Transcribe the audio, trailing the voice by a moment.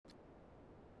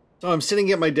So I'm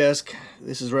sitting at my desk.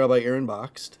 This is Rabbi Aaron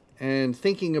Boxt, and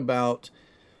thinking about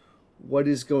what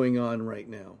is going on right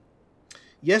now.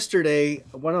 Yesterday,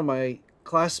 one of my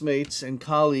classmates and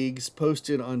colleagues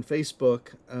posted on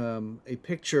Facebook a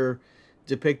picture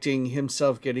depicting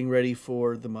himself getting ready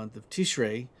for the month of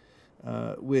Tishrei,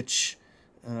 which,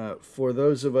 for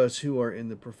those of us who are in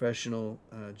the professional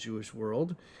Jewish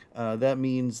world, that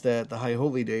means that the High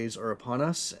Holy Days are upon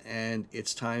us, and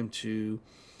it's time to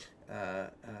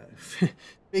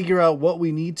figure out what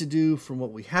we need to do from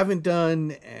what we haven't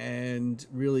done and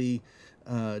really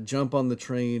jump on the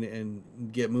train and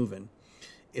get moving.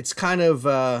 It's kind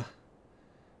of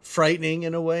frightening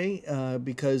in a way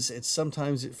because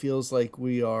sometimes it feels like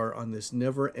we are on this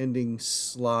never-ending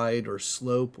slide or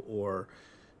slope or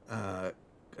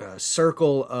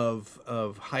circle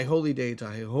of high holy day to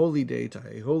high holy day to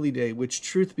high holy day, which,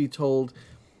 truth be told,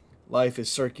 life is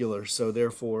circular, so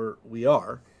therefore we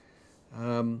are.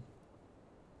 Um,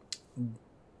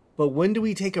 but when do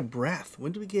we take a breath?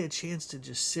 When do we get a chance to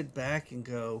just sit back and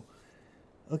go,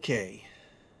 okay,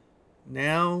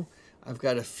 now I've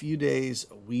got a few days,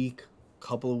 a week,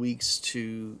 couple of weeks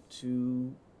to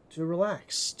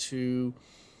relax, to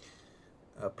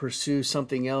pursue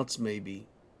something else maybe.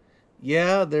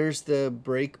 Yeah, there's the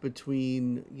break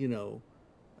between,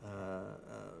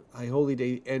 High Holy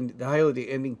Day and the High Holy Day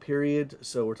ending period.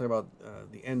 So we're talking about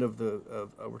the end of we're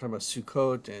talking about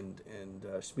Sukkot and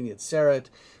Shmini Atzeret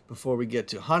before we get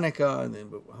to Hanukkah, and then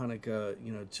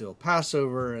Hanukkah, till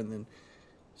Passover, and then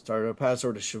start our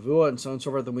Passover to Shavuot, and so on and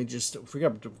so forth. Then we just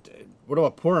forget. What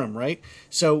about Purim, right?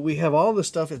 So we have all this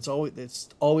stuff. It's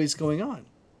always going on.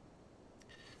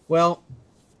 Well,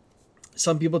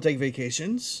 some people take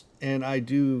vacations, and I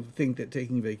do think that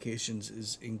taking vacations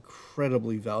is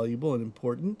incredibly valuable and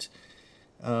important,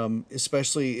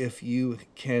 especially if you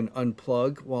can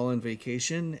unplug while on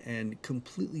vacation and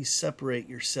completely separate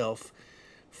yourself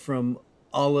from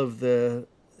all of the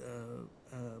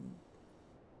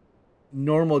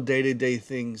normal day-to-day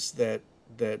things that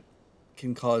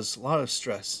can cause a lot of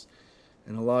stress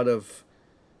and a lot of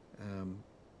um,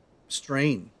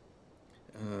 strain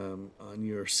on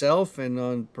yourself and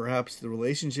on perhaps the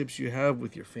relationships you have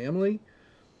with your family.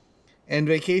 And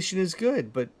vacation is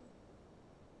good, but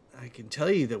I can tell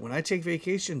you that when I take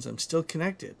vacations, I'm still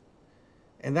connected,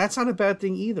 and that's not a bad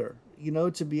thing either.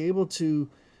 To be able for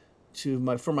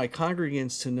my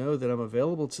congregants to know that I'm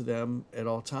available to them at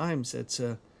all times. It's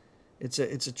a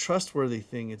trustworthy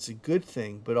thing. It's a good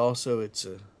thing, but also it's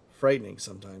frightening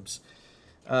sometimes.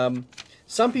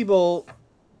 Some people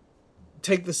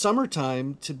take the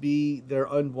summertime to be their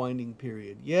unwinding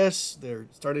period. Yes, they're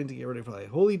starting to get ready for the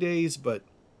holy days, but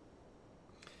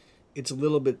it's a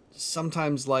little bit,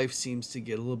 sometimes life seems to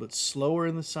get a little bit slower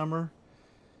in the summer.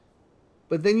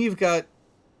 But then you've got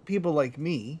people like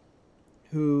me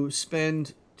who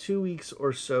spend 2 weeks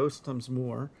or so, sometimes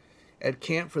more, at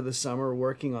camp for the summer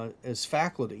working on as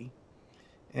faculty.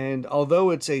 And although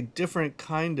it's a different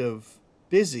kind of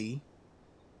busy,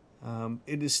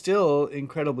 it is still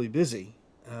incredibly busy,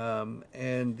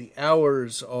 and the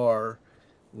hours are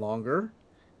longer.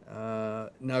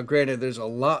 Now, granted, there's a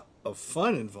lot of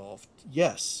fun involved,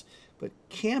 yes, but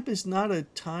camp is not a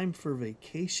time for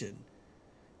vacation.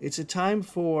 It's a time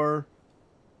for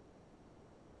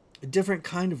a different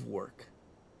kind of work.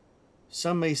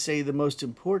 Some may say the most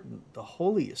important, the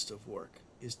holiest of work,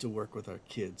 is to work with our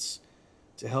kids,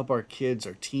 to help our kids,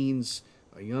 our teens,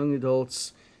 our young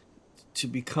adults, to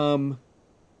become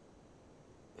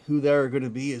who they're going to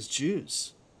be as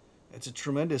Jews. It's a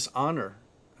tremendous honor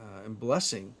and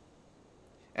blessing.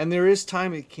 And there is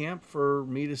time at camp for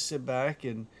me to sit back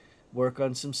and work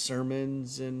on some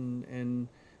sermons and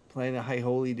plan the high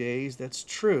holy days. That's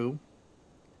true.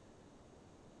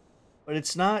 But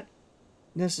it's not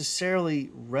necessarily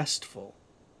restful,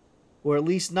 or at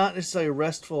least not necessarily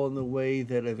restful in the way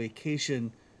that a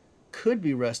vacation could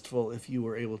be restful if you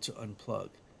were able to unplug.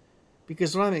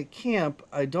 Because when I'm at camp,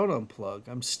 I don't unplug.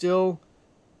 I'm still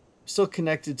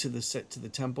connected to the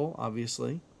temple.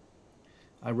 Obviously,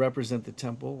 I represent the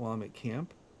temple while I'm at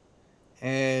camp,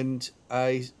 and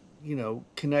I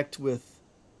connect with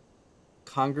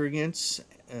congregants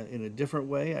in a different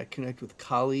way. I connect with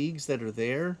colleagues that are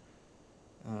there,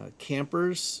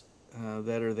 campers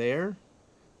that are there.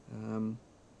 Um,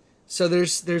 so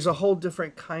there's a whole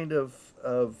different kind of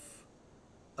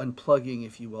unplugging,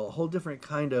 if you will, a whole different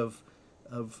kind of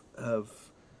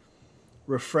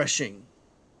refreshing.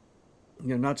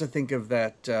 Not to think of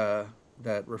that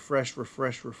refresh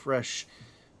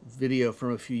video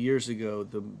from a few years ago,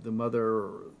 the mother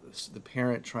or the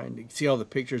parent trying to see all the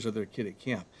pictures of their kid at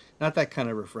camp. Not that kind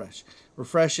of refresh.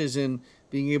 Refresh is in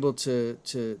being able to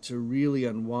really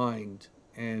unwind.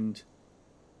 And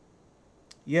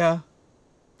yeah,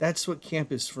 that's what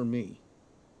camp is for me.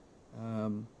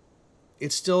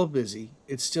 It's still busy.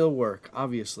 It's still work,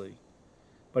 obviously,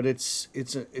 but it's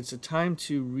a time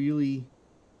to really,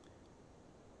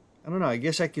 I don't know. I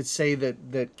guess I could say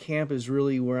that camp is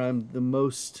really where I'm the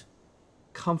most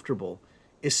comfortable,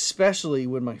 especially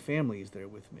when my family is there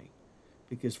with me.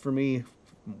 Because for me,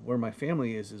 where my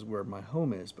family is where my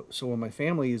home is. But so when my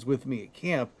family is with me at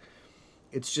camp,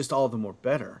 it's just all the more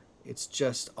better. It's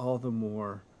just all the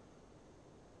more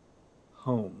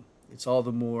home. It's all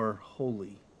the more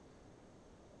holy.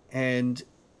 And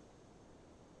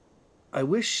I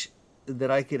wish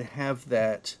that I could have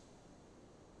that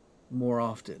more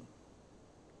often.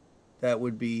 That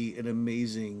would be an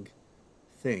amazing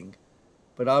thing.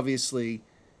 But obviously,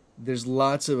 there's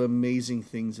lots of amazing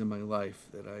things in my life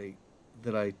that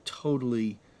I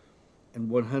totally and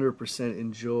 100%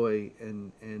 enjoy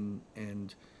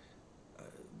and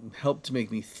help to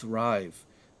make me thrive.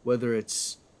 Whether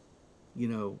it's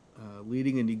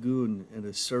leading a nigun in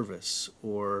a service,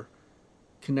 or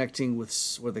connecting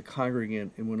with a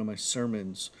congregant in one of my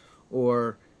sermons,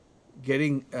 or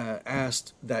getting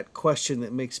asked that question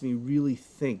that makes me really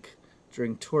think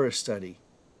during Torah study,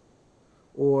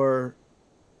 or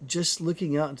just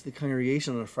looking out into the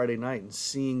congregation on a Friday night and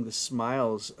seeing the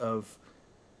smiles of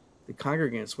the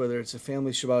congregants, whether it's a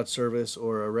family Shabbat service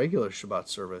or a regular Shabbat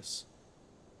service,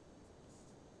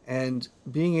 and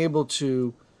being able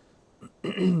to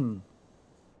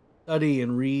study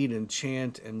and read and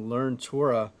chant and learn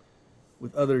Torah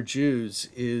with other Jews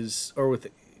or with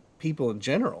people in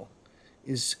general,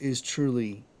 is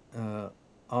truly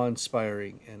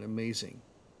awe-inspiring and amazing.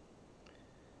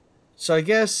 So I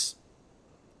guess,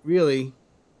 really,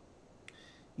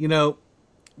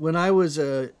 when I was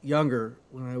younger,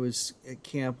 when I was at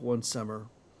camp one summer,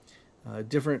 a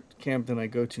different camp than I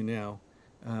go to now,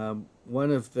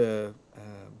 one of the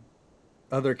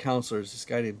other counselors, this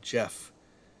guy named Jeff,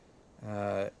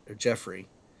 or Jeffrey,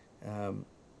 um,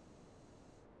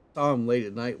 saw him late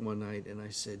at night one night, and I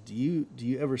said, "Do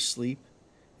you ever sleep?"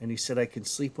 And he said, "I can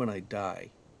sleep when I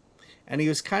die." And he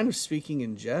was kind of speaking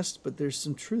in jest, but there's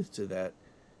some truth to that.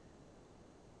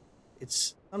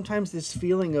 It's sometimes this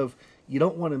feeling of you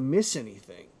don't want to miss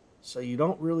anything, so you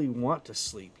don't really want to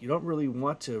sleep. You don't really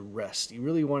want to rest. You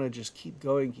really want to just keep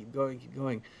going, keep going, keep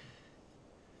going.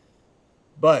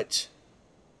 But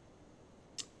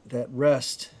that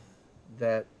rest,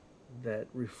 that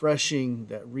refreshing,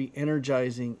 that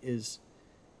re-energizing is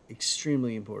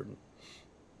extremely important.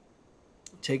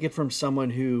 Take it from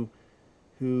someone who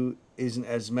is an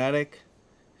asthmatic,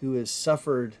 who has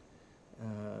suffered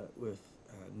with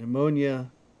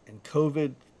pneumonia and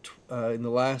COVID in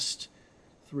the last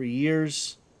 3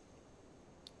 years.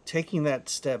 Taking that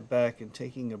step back and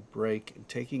taking a break and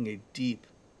taking a deep,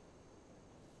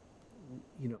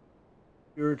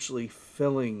 spiritually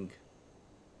filling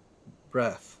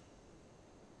breath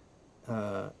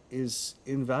is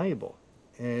invaluable.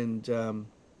 And,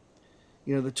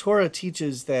 the Torah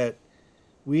teaches that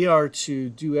we are to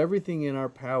do everything in our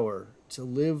power to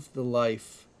live the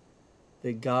life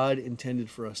that God intended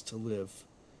for us to live,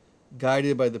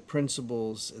 guided by the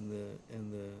principles and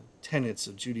the tenets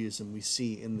of Judaism we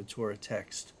see in the Torah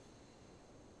text.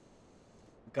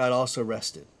 God also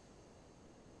rested.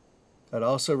 God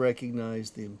also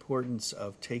recognized the importance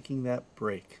of taking that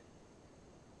break.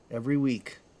 Every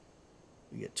week,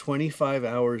 we get 25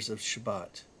 hours of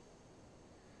Shabbat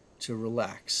to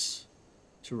relax,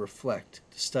 to reflect,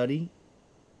 to study,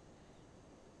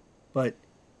 but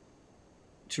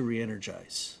to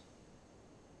re-energize.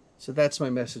 So that's my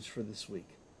message for this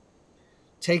week.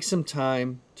 Take some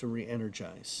time to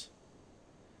re-energize.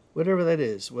 Whatever that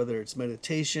is, whether it's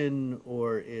meditation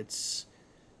or it's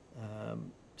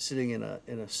sitting in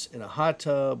a hot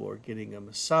tub or getting a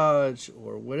massage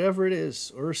or whatever it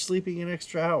is, or sleeping an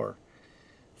extra hour.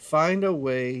 Find a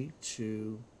way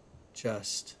to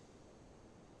just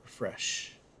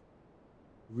refresh.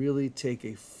 Really take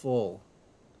a full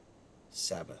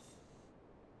Sabbath.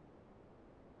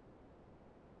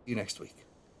 See you next week.